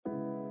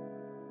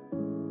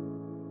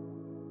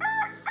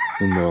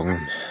Guten Morgen.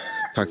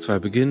 Tag 2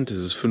 beginnt, es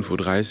ist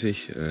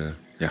 5:30 Uhr.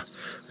 Ja,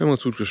 wir haben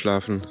uns gut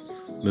geschlafen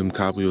mit dem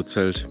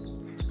Cabrio-Zelt.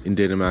 In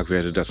Dänemark, wer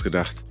hätte das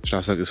gedacht?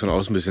 Schlafsack ist von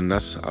außen ein bisschen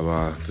nass,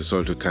 aber das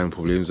sollte kein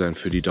Problem sein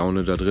für die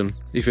Daune da drin.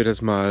 Ich werde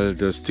jetzt mal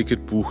das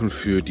Ticket buchen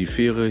für die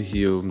Fähre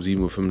hier um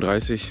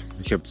 7:35 Uhr.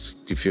 Ich habe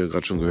die Fähre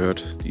gerade schon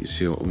gehört, die ist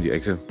hier um die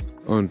Ecke.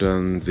 Und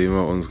dann sehen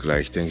wir uns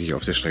gleich, denke ich,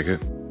 auf der Strecke.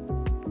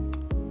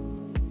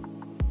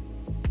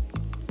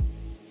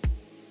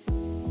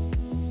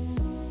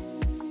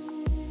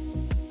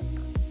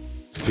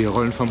 Wir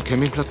rollen vom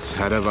Campingplatz.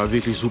 Ja, der war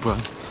wirklich super.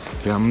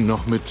 Wir haben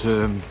noch mit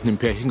einem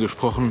Pärchen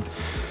gesprochen.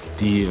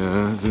 Die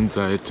sind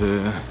seit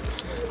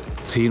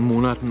 10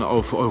 Monaten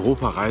auf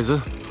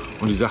Europareise.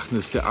 Und die sagten,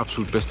 es ist der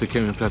absolut beste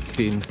Campingplatz,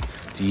 den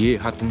die je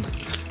hatten.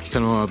 Ich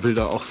kann noch mal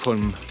Bilder auch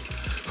von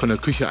der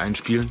Küche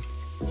einspielen.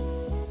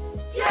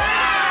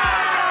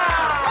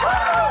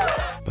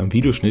 Beim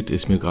Videoschnitt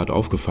ist mir gerade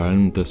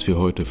aufgefallen, dass wir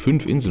heute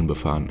 5 Inseln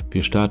befahren.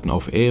 Wir starten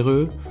auf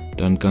E-Bike,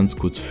 dann ganz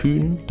kurz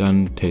Fyn,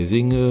 dann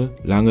Teisinge,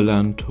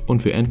 Langeland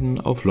und wir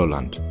enden auf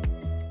Lolland.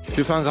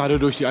 Wir fahren gerade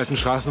durch die alten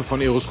Straßen von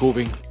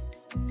Eroskobing.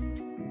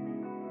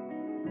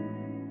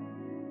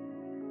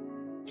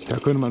 Da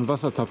könnte man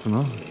Wasser zapfen,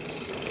 ne?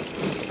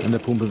 An der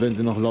Pumpe, wenn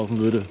sie noch laufen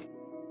würde.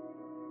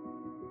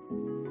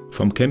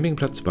 Vom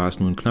Campingplatz war es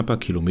nur ein knapper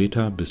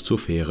Kilometer bis zur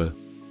Fähre.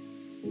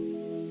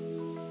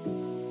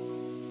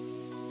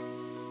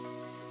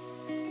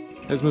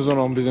 Jetzt müssen wir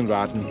noch ein bisschen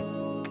warten.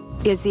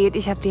 Ihr seht,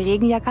 ich habe die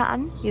Regenjacke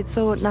an. Jetzt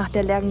so nach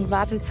der langen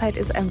Wartezeit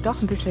ist einem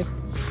doch ein bisschen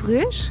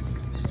frisch.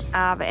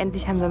 Aber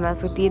endlich haben wir mal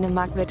so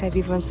Dänemark-Wetter,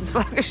 wie wir uns das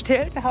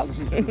vorgestellt haben.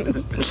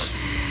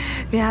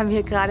 Wir haben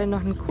hier gerade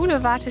noch eine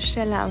coole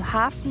Wartestelle am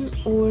Hafen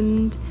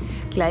und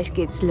gleich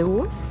geht's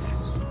los.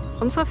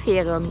 Unsere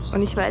Fähre.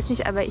 Und ich weiß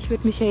nicht, aber ich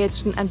würde mich ja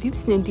jetzt schon am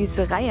liebsten in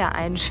diese Reihe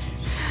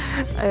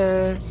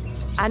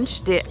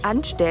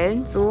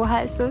anstellen. So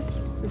heißt es.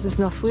 Es ist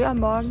noch früh am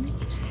Morgen.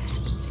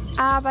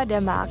 Aber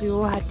der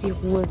Mario hat die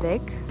Ruhe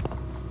weg.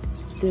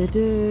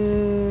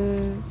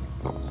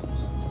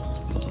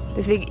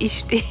 Deswegen ich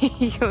stehe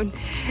und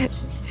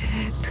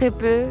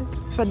trippel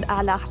von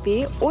A nach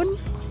B. Und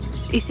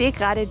ich sehe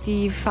gerade,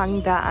 die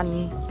fangen da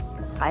an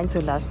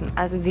reinzulassen.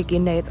 Also wir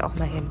gehen da jetzt auch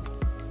mal hin.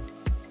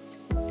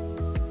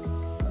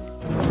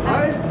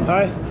 Hi.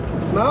 Hi.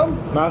 Name?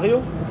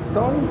 Mario?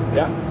 Tom?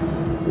 Ja.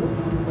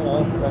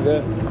 Ja,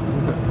 danke.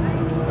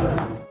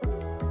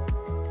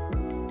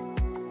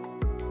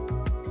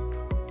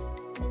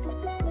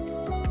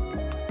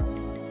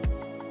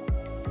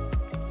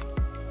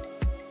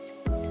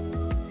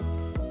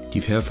 Die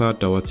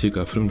Fährfahrt dauert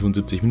ca.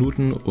 75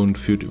 Minuten und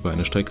führt über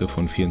eine Strecke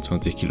von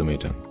 24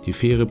 Kilometern. Die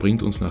Fähre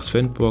bringt uns nach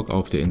Svendborg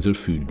auf der Insel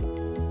Fyn.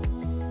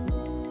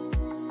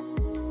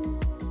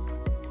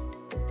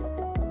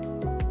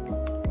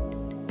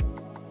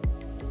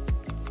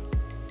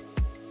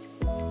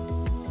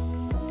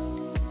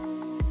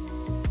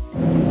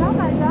 Schau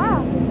mal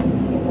da.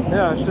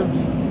 Ja, stimmt.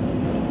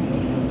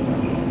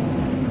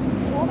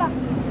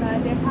 Beobachten Sie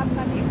mal, der kam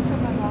gerade eben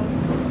schon mal raus.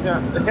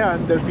 Ja,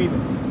 ein Delfin.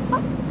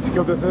 Ich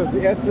glaube, das ist das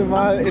erste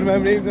Mal in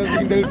meinem Leben, dass ich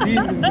einen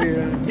Delfin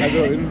sehe. Also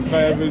in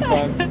freier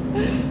Wildbahn.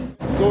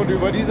 So, und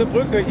über diese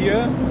Brücke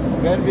hier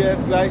werden wir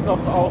jetzt gleich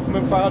noch auch mit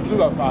dem Fahrrad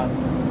drüber fahren.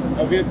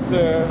 Da wird es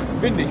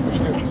windig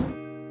bestimmt.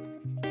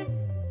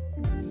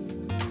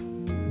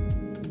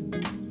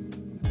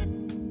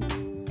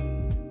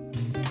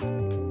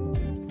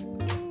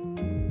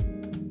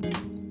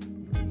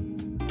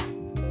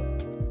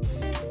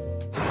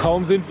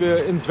 Kaum sind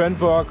wir in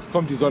Svendborg,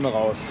 kommt die Sonne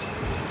raus.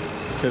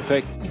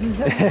 Perfekt.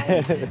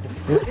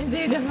 In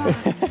Dänemark.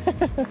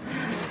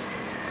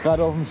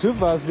 Gerade auf dem Schiff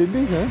war es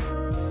windig, ne?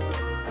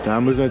 Da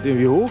müssen wir jetzt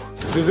irgendwie hoch.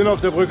 Wir sind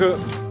auf der Brücke.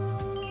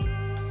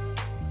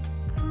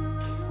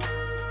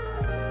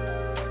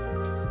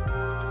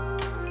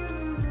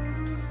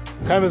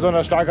 Kein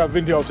besonders starker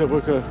Wind hier auf der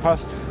Brücke.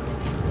 Passt.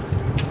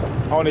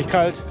 Auch nicht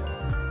kalt.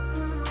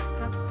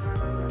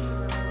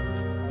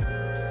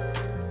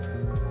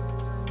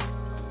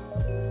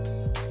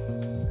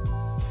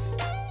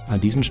 An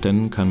diesen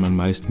Ständen kann man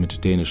meist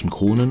mit dänischen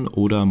Kronen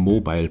oder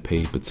Mobile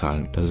Pay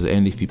bezahlen. Das ist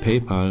ähnlich wie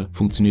PayPal,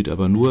 funktioniert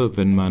aber nur,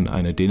 wenn man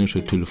eine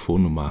dänische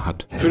Telefonnummer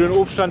hat. Für den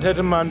Obststand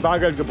hätte man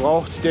Bargeld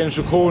gebraucht,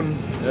 dänische Kronen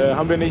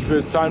haben wir nicht.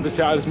 Wir zahlen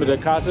bisher alles mit der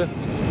Karte.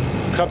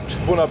 Klappt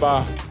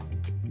wunderbar.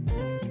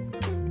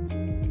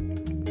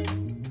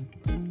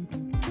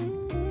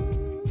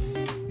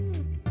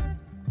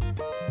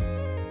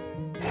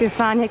 Wir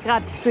fahren hier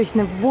gerade durch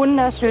eine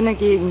wunderschöne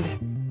Gegend.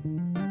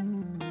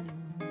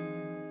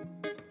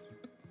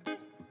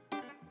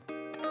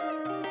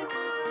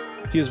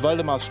 Hier ist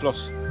Waldemars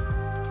Schloss.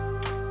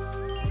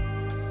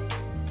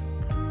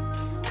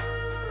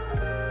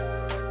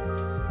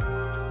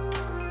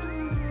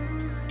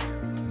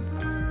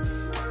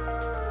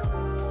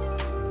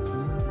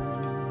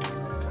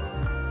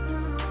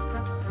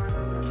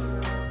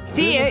 Ich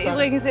sehe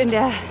übrigens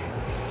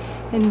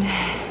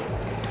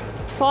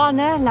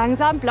vorne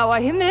langsam blauer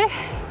Himmel.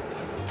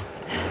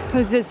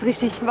 Es ist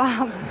richtig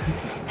warm.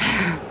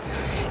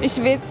 Ich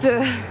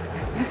schwitze.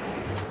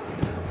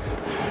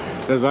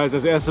 Das war jetzt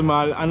das erste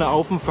Mal Anne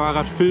auf dem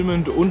Fahrrad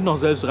filmend und noch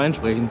selbst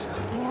reinsprechend.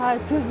 Ja,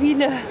 zu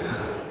viele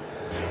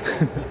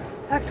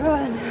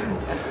Faktoren.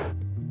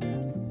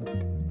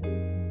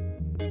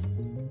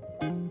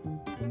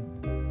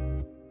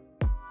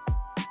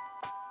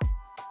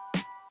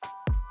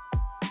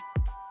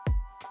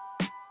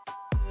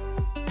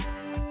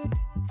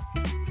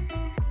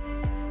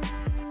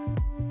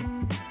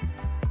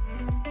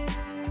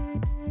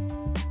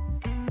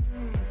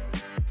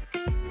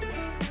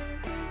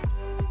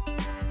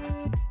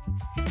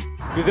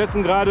 Wir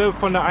setzen gerade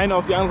von der einen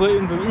auf die andere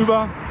Insel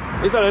über.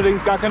 Ist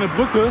allerdings gar keine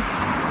Brücke,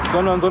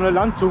 sondern so eine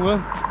Landzunge.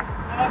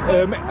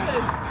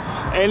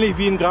 Ähnlich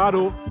wie in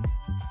Grado.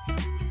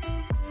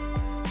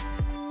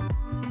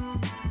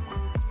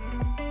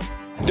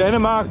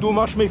 Dänemark, du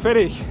machst mich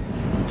fertig.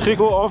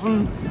 Trikot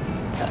offen.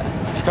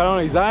 Das kann doch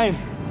nicht sein.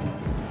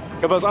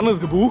 Ich habe was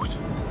anderes gebucht.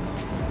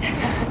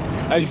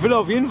 Ich will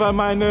auf jeden Fall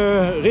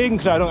meine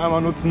Regenkleidung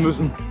einmal nutzen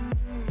müssen.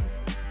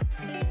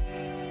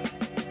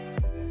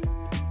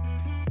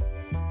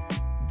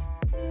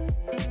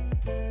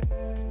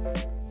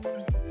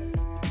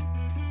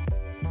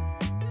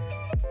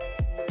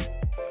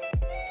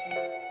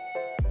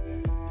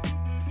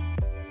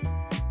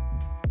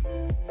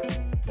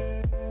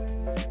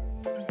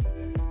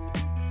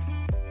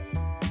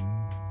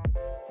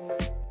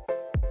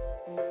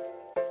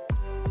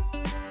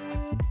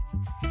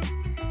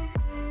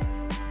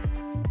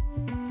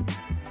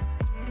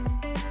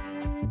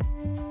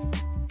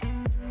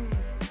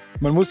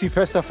 Man muss die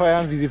Fester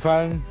feiern, wie sie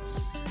fallen.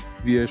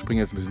 Wir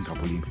springen jetzt ein bisschen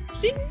Trampolin.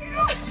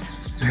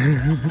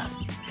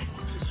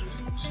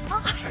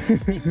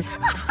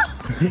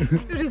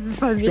 Du, das ist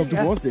voll Ich glaube, du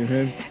brauchst den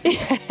Helm.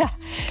 Ja,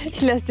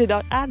 ich lasse den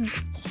auch an.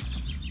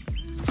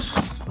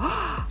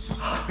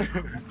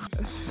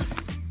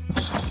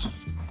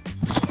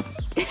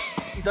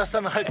 Und das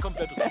dann halt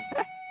komplett rein.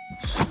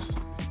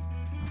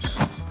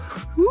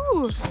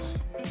 Oh,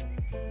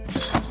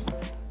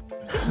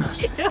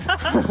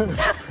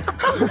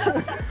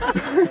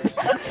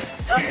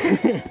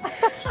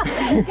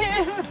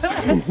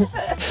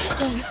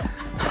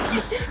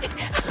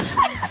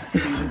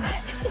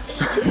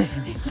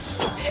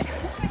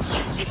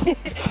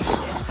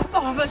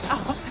 was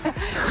auf.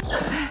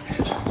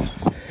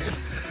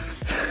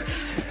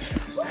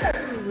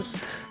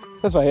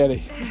 Das war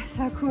herrlich. Das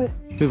war cool.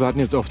 Wir warten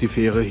jetzt auf die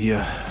Fähre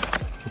hier.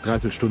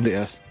 Dreiviertel Stunde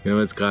erst. Wir haben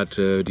jetzt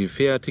gerade die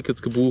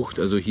Fährtickets gebucht.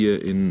 Also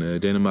hier in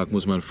Dänemark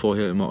muss man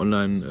vorher immer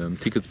online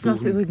Tickets Das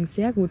machst du buchen. übrigens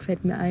sehr gut,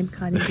 fällt mir ein.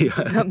 Gerade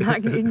Ja.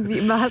 Sommermagen irgendwie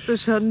immer hast du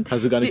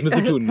gar nichts mehr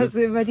zu tun, ne? Hast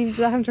du immer die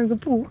Sachen schon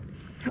gebucht.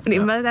 Und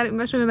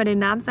immer schon, wenn man den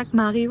Namen sagt,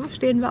 Mario,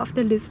 stehen wir auf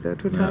der Liste.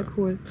 Total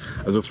cool.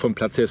 Also vom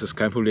Platz her ist es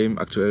kein Problem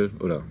aktuell.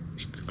 Oder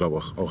ich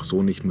glaube auch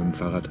so nicht mit dem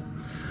Fahrrad.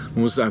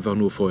 Man muss es einfach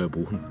nur vorher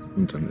buchen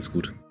und dann ist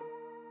gut.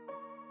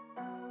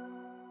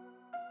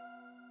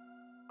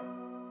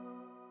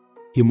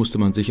 Hier musste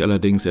man sich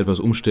allerdings etwas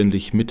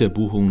umständlich mit der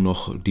Buchung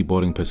noch die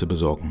Boardingpässe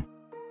besorgen.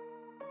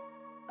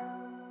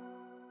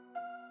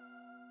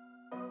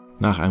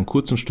 Nach einem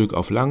kurzen Stück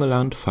auf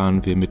Langeland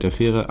fahren wir mit der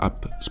Fähre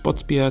ab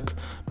Spotsbjerg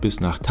bis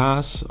nach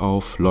Taas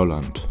auf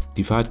Lolland.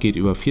 Die Fahrt geht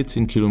über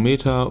 14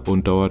 Kilometer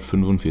und dauert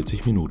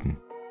 45 Minuten.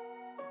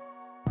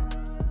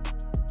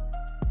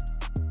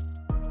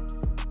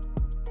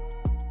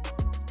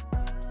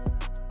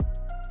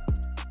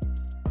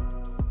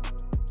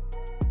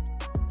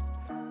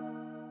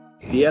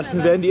 Die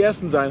Ersten werden die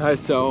Ersten sein,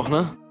 heißt es ja auch,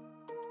 ne?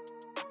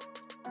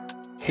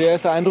 Der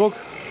erste Eindruck,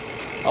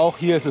 auch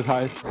hier ist es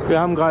heiß. Wir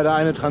haben gerade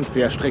eine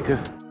Transferstrecke.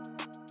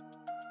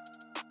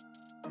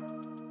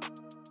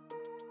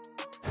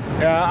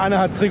 Ja, Anne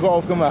hat das Trikot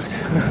aufgemacht.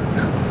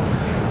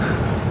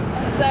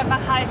 Es ist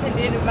einfach heiß in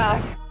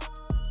Dänemark.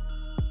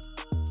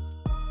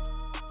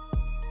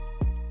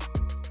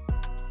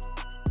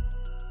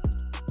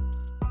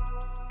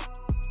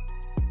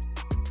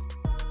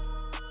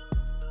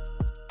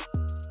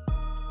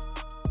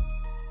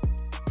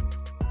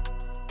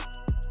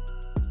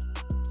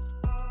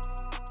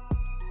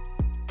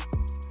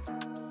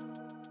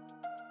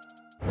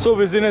 So,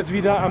 wir sind jetzt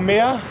wieder am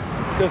Meer.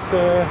 Das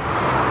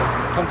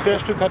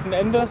Transferstück hat ein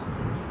Ende.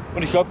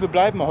 Und ich glaube, wir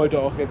bleiben heute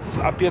auch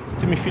ab jetzt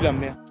ziemlich viel am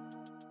Meer.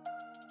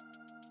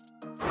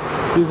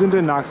 Wir sind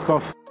in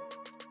Nakskov.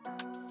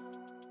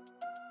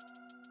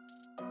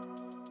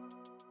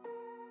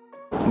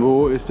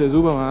 Wo ist der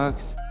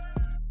Supermarkt?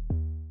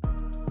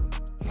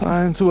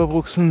 Ein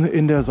Superbruxen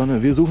in der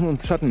Sonne. Wir suchen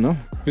uns Schatten, ne?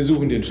 Wir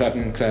suchen den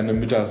Schatten, kleine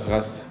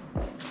Mittagsrast.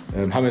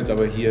 Haben jetzt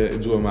aber hier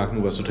im Supermarkt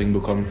nur was zu trinken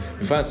bekommen.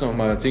 Wir fahren jetzt noch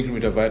mal 10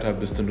 Kilometer weiter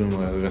bis zum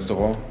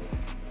Restaurant.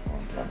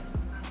 Und ja,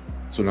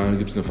 so lange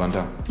gibt es eine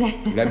Fanta.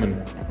 Lemon.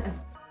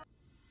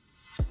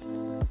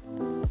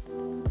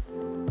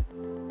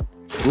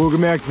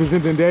 Wohlgemerkt, wir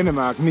sind in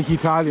Dänemark, nicht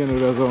Italien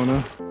oder so,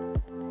 ne?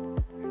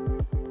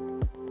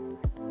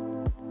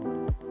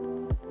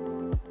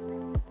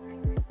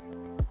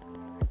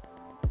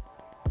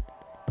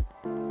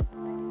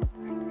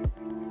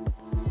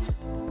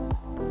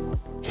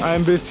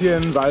 Ein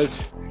bisschen Wald.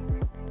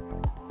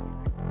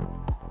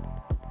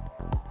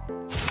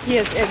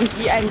 Hier ist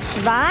irgendwie ein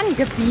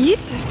Schwangebiet.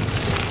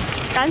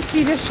 Ganz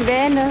viele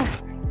Schwäne.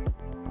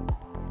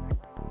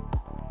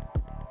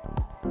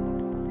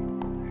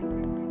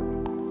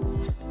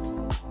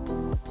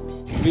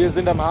 Wir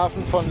sind am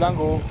Hafen von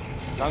Langö.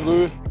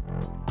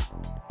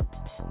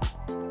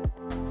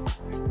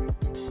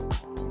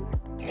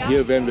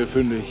 Hier werden wir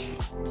fündig.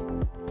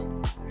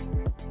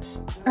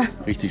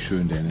 Richtig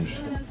schön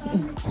dänisch.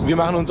 Wir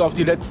machen uns auf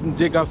die letzten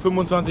ca.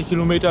 25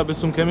 Kilometer bis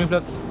zum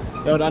Campingplatz.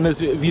 Ja, und Anne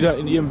ist wieder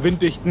in ihrem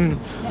winddichten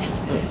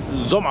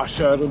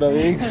Sommershirt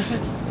unterwegs.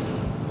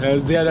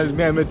 Sie hat halt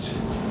mehr mit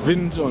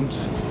Wind und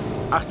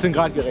 18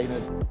 Grad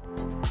gerechnet.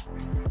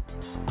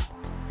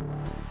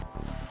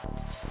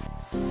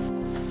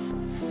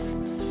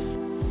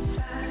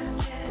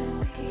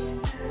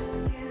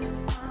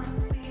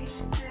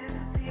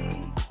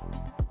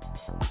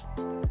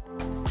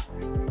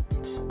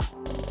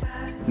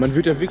 Man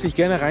würde ja wirklich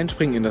gerne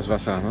reinspringen in das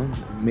Wasser, ne?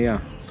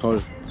 Meer,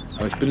 toll.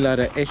 Aber ich bin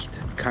leider echt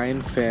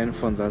kein Fan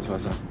von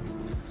Salzwasser.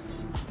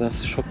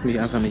 Das schockt mich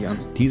einfach nicht an.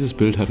 Dieses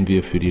Bild hatten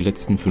wir für die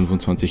letzten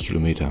 25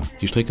 Kilometer.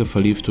 Die Strecke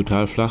verlief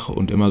total flach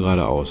und immer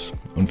geradeaus.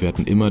 Und wir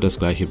hatten immer das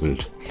gleiche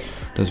Bild.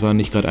 Das war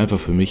nicht gerade einfach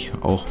für mich,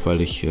 auch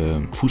weil ich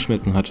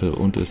Fußschmerzen hatte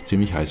und es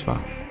ziemlich heiß war.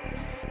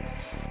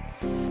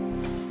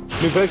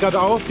 Mir fällt gerade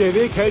auf, der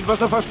Weg hält,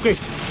 was er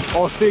verspricht.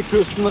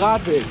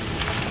 Ostseeküsten-Radweg.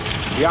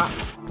 Ja.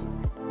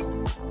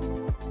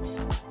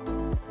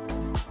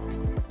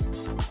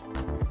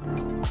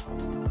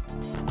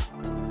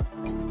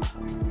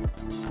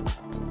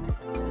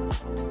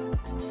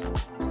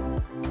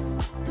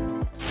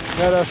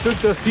 Ja, das Stück,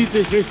 das zieht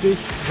sich richtig.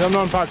 Wir haben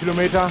noch ein paar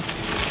Kilometer.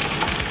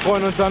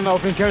 Freuen uns dann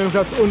auf den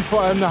Campingplatz und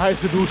vor allem eine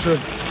heiße Dusche.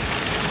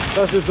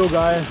 Das wird so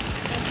geil.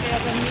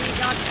 Das wäre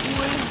mega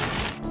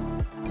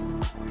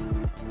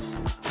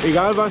cool.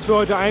 Egal, was wir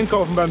heute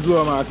einkaufen beim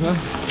Supermarkt, ne?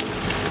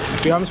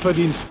 Wir haben es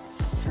verdient.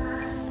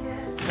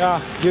 Ja,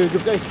 hier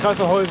gibt es echt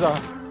krasse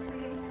Häuser.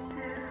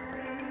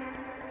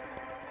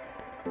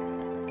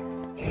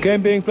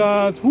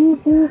 Campingplatz,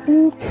 hup, hup,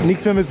 hup.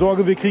 Nichts mehr mit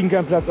Sorge, wir kriegen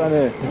keinen Platz,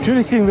 Anne.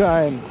 Natürlich kriegen wir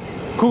einen.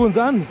 Guck uns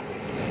an.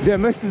 Wer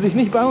möchte sich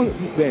nicht bei uns...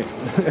 Nee.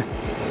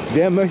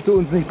 Wer möchte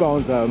uns nicht bei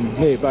uns haben?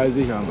 Nee, bei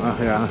sich haben.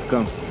 Ach ja,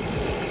 komm.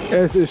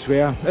 Es ist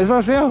schwer. Es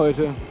war schwer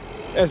heute.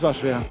 Es war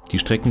schwer. Die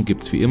Strecken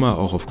gibt's wie immer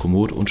auch auf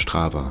Komoot und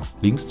Strava.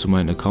 Links zu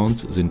meinen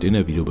Accounts sind in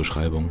der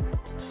Videobeschreibung.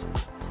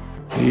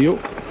 Jo.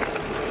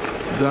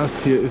 Das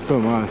hier ist doch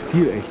mal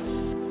stilecht.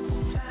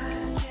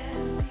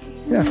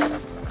 Ja.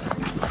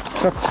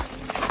 Klappt.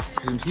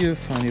 Wir sind hier,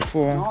 fahren hier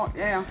vor. Oh,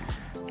 ja.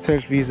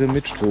 Zeltwiese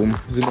mit Strom.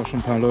 Sind auch schon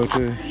ein paar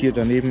Leute. Hier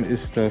daneben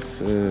ist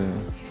das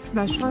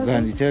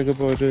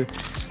Sanitärgebäude,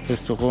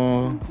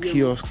 Restaurant,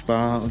 Kiosk,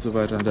 Bar und so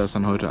weiter. Da ist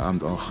dann heute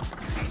Abend auch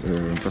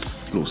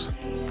was los.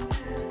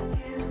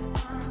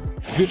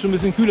 Es wird schon ein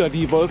bisschen kühler.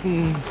 Die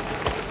Wolken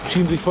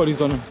schieben sich vor die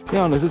Sonne.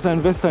 Ja, und das ist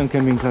ein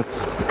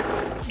Western-Campingplatz.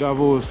 Da,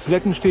 wo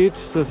Sletten steht,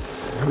 das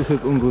ist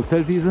jetzt unsere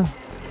Zeltwiese.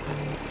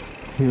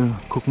 Hier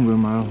gucken wir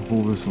mal,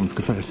 wo es uns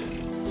gefällt.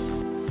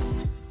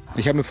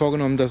 Ich habe mir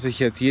vorgenommen, dass ich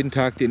jetzt jeden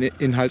Tag den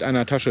Inhalt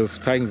einer Tasche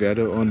zeigen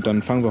werde. Und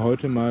dann fangen wir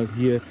heute mal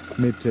hier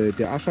mit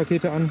der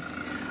Arschrakete an.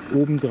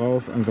 Oben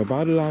drauf einfach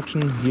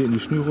Badelatschen, hier in die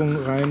Schnürung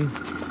rein,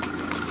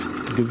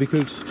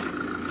 gewickelt.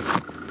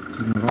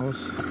 Ziehen wir raus.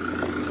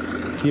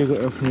 Hier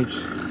geöffnet,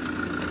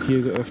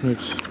 hier geöffnet.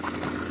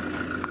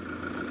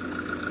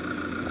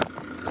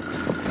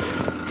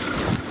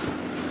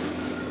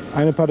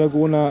 Eine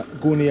Patagonia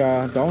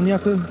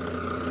Downjacke.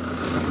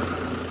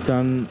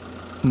 Dann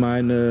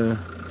meine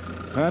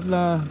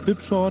Radler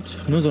Bib-Short,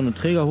 nur so eine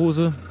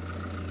Trägerhose.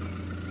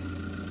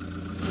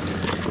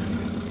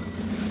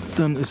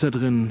 Dann ist da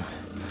drin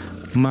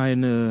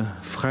meine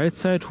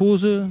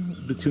Freizeithose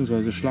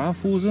bzw.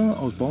 Schlafhose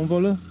aus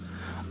Baumwolle.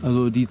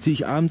 Also die ziehe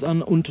ich abends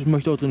an und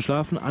möchte auch drin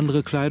schlafen.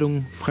 Andere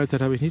Kleidung, Freizeit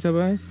habe ich nicht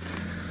dabei.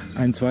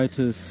 Ein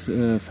zweites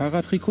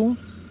Fahrradtrikot.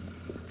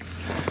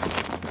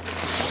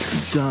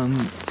 Dann,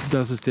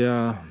 das ist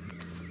der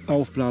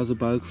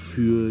Aufblasebalg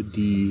für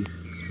die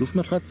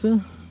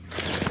Luftmatratze.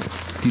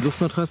 Die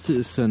Luftmatratze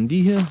ist dann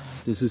die hier.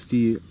 Das ist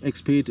die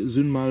Exped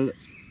Synmat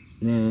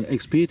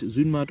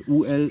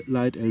UL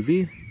Light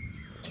LW.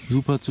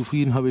 Super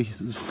zufrieden, habe ich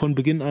von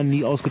Beginn an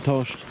nie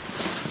ausgetauscht.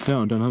 Ja,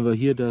 und dann haben wir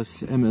hier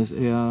das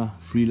MSR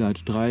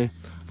Freelight 3.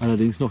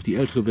 Allerdings noch die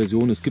ältere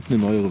Version. Es gibt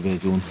eine neuere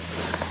Version.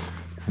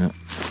 Ja.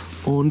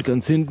 Und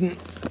ganz hinten,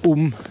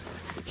 um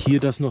hier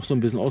das noch so ein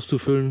bisschen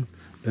auszufüllen,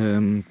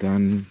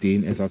 dann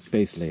den Ersatz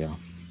Base Layer.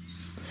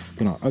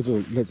 Genau,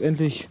 also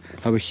letztendlich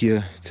habe ich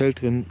hier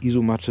Zelt drin,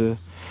 Isomatte,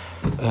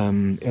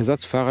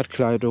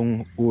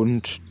 Ersatzfahrradkleidung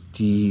und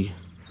die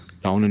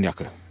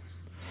Daunenjacke.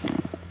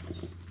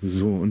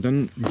 So, und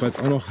dann, weil es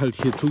auch noch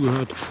halt hier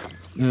zugehört,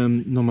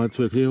 nochmal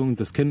zur Erklärung,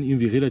 das kennen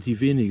irgendwie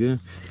relativ wenige.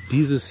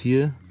 Dieses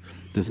hier,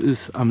 das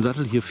ist am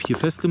Sattel hier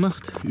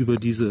festgemacht über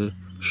diese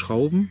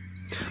Schrauben.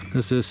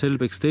 Das ist der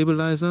Saddleback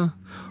Stabilizer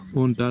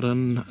und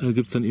daran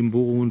gibt es dann eben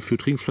Bohrungen für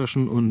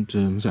Trinkflaschen und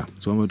ja,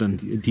 so haben wir dann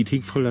die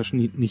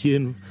Trinkflaschen nicht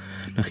hier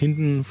nach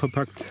hinten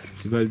verpackt,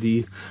 weil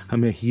die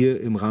haben ja hier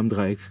im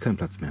Rahmendreieck keinen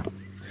Platz mehr.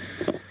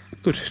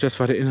 Gut, das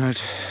war der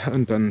Inhalt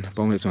und dann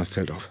bauen wir jetzt mal das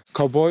Zelt auf.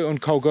 Cowboy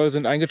und Cowgirl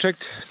sind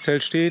eingecheckt,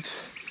 Zelt steht,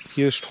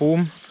 hier ist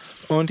Strom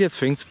und jetzt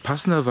fängt es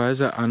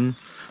passenderweise an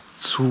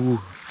zu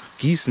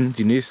gießen.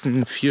 Die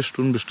nächsten 4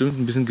 Stunden bestimmt,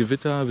 ein bisschen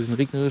Gewitter, ein bisschen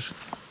regnerisch.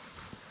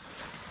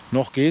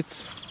 Noch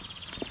geht's.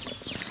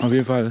 Auf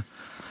jeden Fall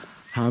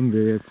haben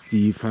wir jetzt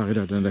die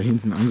Fahrräder dann da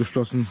hinten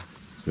angeschlossen.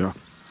 Ja,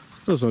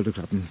 das sollte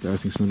klappen, da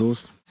ist nichts mehr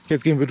los.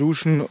 Jetzt gehen wir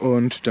duschen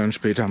und dann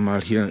später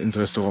mal hier ins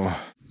Restaurant.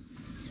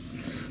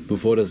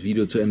 Bevor das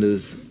Video zu Ende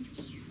ist,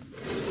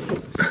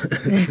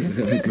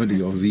 damit man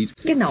dich auch sieht.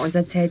 Genau,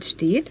 unser Zelt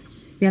steht.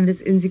 Wir haben das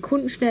in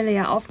Sekundenschnelle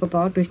ja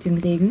aufgebaut durch den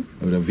Regen.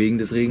 Oder wegen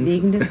des Regens.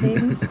 Wegen des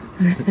Regens.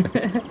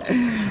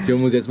 Wir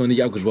haben uns jetzt mal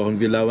nicht abgesprochen,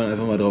 wir labern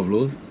einfach mal drauf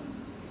los.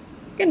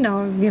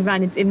 Genau, wir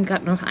waren jetzt eben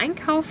gerade noch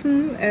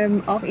einkaufen,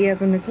 auch eher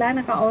so eine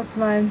kleinere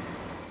Auswahl.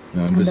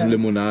 Ja, ein bisschen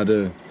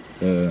Limonade,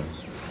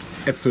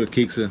 Äpfel,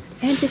 Kekse.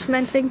 Endlich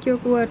mein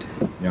Trinkjoghurt.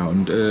 Ja,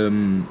 und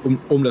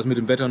um das mit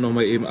dem Wetter noch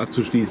mal eben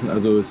abzuschließen,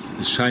 also es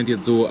scheint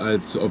jetzt so,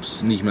 als ob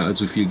es nicht mehr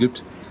allzu viel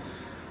gibt.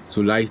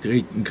 So leicht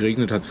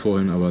geregnet hat es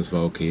vorhin, aber es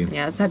war okay.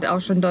 Ja, es hat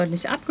auch schon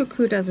deutlich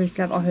abgekühlt, also ich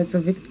glaube auch jetzt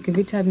so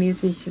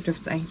gewittermäßig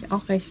dürfte es eigentlich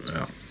auch recht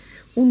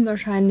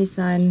unwahrscheinlich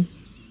sein.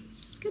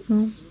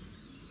 Genau.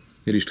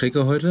 Ja, die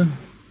Strecke heute,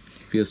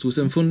 wie hast du es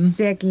empfunden?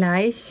 Sehr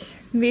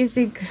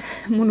gleichmäßig,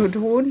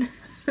 monoton,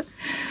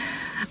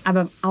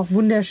 aber auch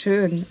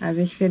wunderschön. Also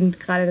ich finde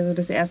gerade so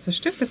das erste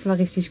Stück, das war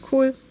richtig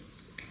cool.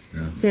 Ja.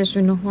 Sehr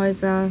schöne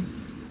Häuser,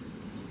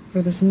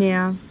 so das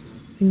Meer,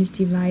 finde ich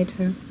die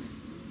Weite.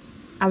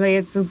 Aber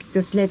jetzt so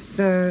das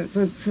letzte,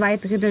 so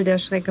 2/3 der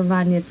Strecke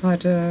waren jetzt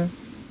heute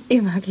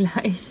immer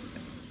gleich.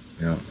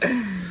 Ja.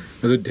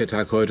 Also der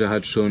Tag heute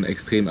hat schon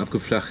extrem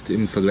abgeflacht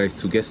im Vergleich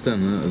zu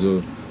gestern. Ne?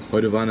 Also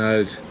heute waren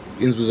halt,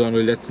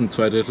 insbesondere die letzten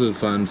 2/3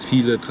 fahren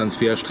viele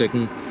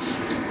Transferstrecken.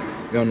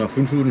 Ja, und nach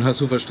 5 Minuten hast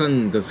du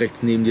verstanden, dass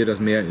rechts neben dir das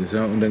Meer ist.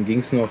 Ja? Und dann ging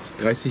es noch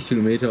 30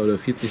 Kilometer oder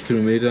 40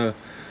 Kilometer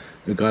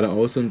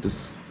geradeaus und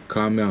es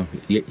kam ja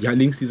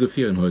links diese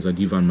Ferienhäuser,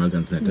 die waren mal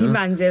ganz nett. Die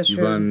waren sehr schön.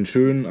 Die waren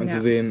schön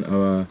anzusehen,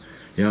 aber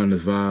ja, und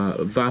es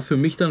war für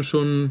mich dann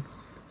schon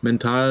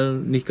mental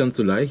nicht ganz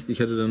so leicht. Ich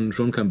hatte dann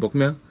schon keinen Bock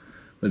mehr.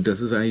 Weil das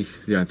ist eigentlich,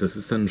 ja, das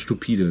ist dann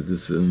stupide.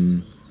 Das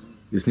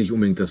ist nicht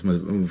unbedingt das,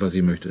 was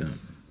ich möchte.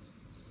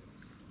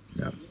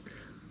 Ja.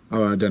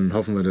 Aber dann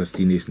hoffen wir, dass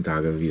die nächsten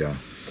Tage wieder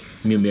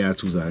mir mehr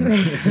zusagen.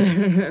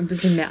 Ein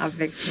bisschen mehr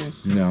Abwechslung.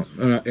 Ja,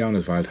 und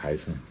es war halt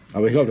heiß. Ne?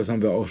 Aber ich glaube, das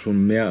haben wir auch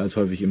schon mehr als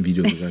häufig im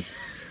Video gesagt.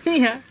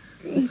 Ja,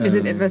 wir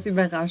sind etwas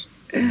überrascht.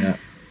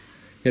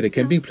 Ja, der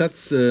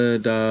Campingplatz,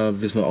 da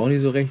wissen wir auch nicht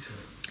so recht.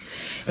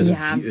 Also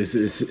ja, es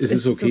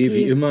ist okay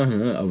wie immer,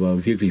 ne?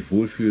 Aber wirklich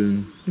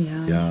wohlfühlen.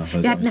 Ja.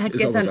 Wir hatten halt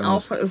gestern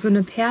auch so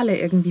eine Perle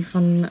irgendwie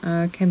von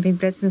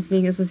Campingplätzen,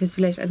 deswegen ist es jetzt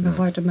vielleicht einfach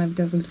heute mal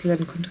wieder so ein bisschen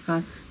ein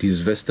Kontrast.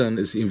 Dieses Western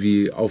ist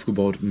irgendwie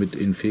aufgebaut mit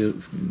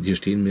hier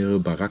stehen mehrere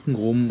Baracken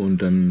rum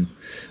und dann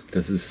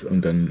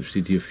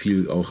steht hier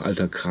viel auch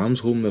alter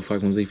Krams rum, da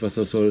fragt man sich, was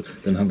das soll.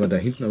 Dann haben wir da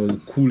hinten aber so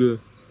coole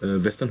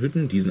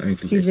Westernhütten, die sind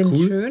eigentlich echt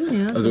cool.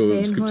 Schön, ja. Also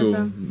es gibt so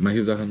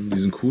manche Sachen, die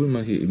sind cool,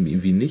 manche eben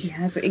irgendwie nicht.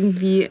 Ja, so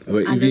irgendwie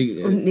aber alles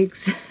und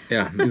nix.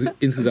 Ja,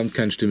 insgesamt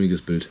kein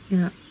stimmiges Bild.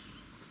 Ja,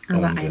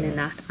 aber eine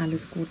Nacht,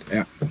 alles gut.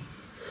 Ja,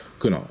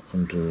 genau.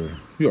 Und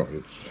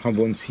jetzt haben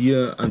wir uns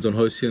hier an so ein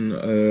Häuschen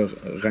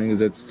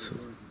reingesetzt.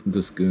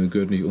 Das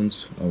gehört nicht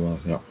uns, aber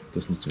ja,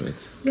 das nutzen wir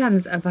jetzt. Wir haben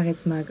es einfach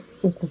jetzt mal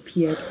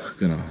okkupiert.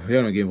 Genau.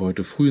 Ja, dann gehen wir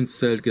heute früh ins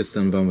Zelt.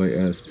 Gestern waren wir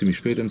erst ziemlich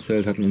spät im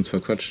Zelt, hatten uns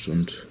verquatscht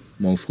und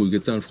morgen früh geht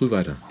es dann früh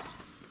weiter.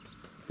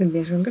 Sind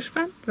wir schon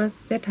gespannt, was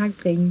der Tag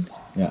bringt.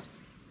 Ja.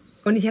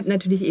 Und ich habe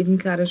natürlich eben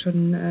gerade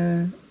schon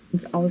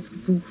uns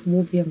ausgesucht,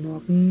 wo wir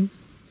morgen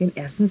den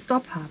ersten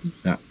Stop haben.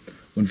 Ja.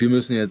 Und wir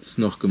müssen jetzt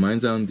noch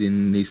gemeinsam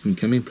den nächsten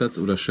Campingplatz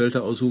oder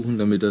Shelter aussuchen,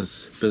 damit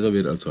das besser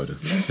wird als heute.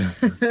 Ja?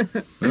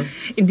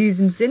 In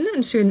diesem Sinne,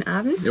 einen schönen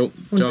Abend. Jo,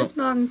 und bis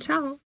morgen.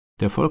 Ciao.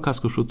 Der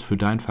Vollkaskoschutz für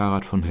dein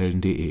Fahrrad von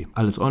helden.de.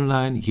 Alles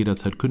online,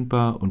 jederzeit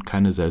kündbar und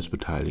keine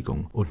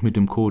Selbstbeteiligung. Und mit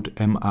dem Code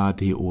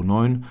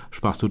MADO9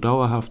 sparst du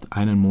dauerhaft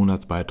einen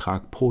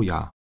Monatsbeitrag pro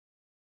Jahr.